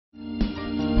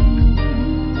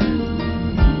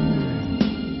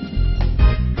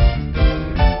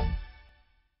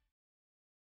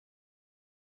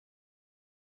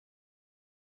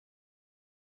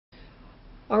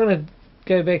I'm going to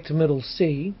go back to middle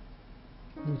C,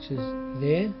 which is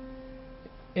there,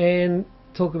 and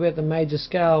talk about the major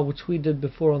scale, which we did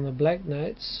before on the black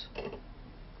notes,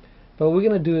 but we're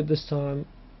going to do it this time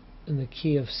in the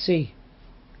key of C.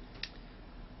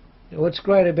 Now, what's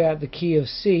great about the key of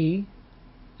C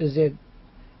is that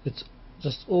it's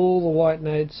just all the white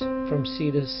notes from C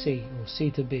to C, or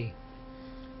C to B.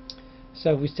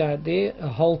 So if we start there, a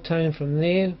whole tone from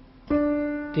there,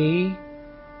 D,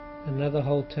 another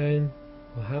whole tone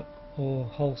or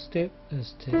whole step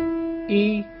is to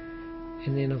E,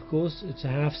 and then of course it's a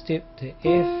half step to F,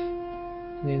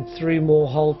 and then 3 more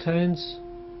whole tones,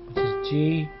 which is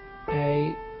G,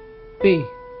 A, B,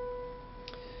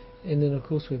 and then of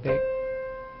course we're back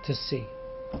to C.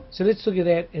 So let's look at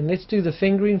that, and let's do the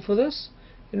fingering for this,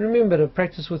 and remember to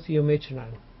practice with your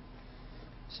metronome.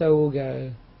 So we'll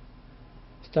go,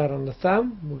 start on the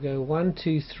thumb, we'll go 1,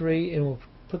 2, 3, and we'll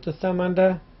put the thumb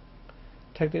under,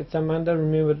 take that thumb under,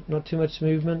 remember not too much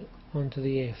movement, onto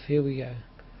the F. Here we go.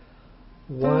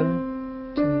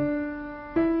 1, 2.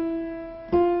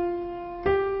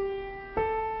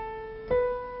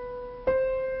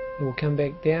 We'll come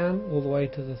back down all the way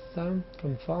to the thumb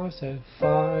from 5, so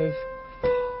 5.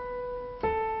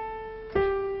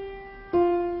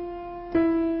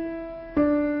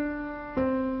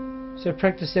 So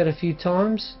practice that a few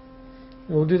times,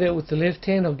 and we'll do that with the left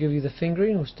hand. I'll give you the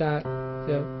fingering. We'll start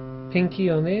the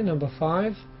pinky on there, number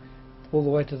 5, all the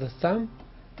way to the thumb.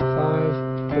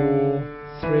 5, 4,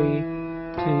 3,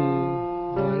 2,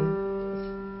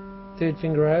 1. Third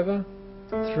finger over.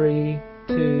 3,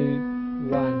 2,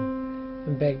 1.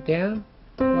 And back down.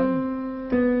 1,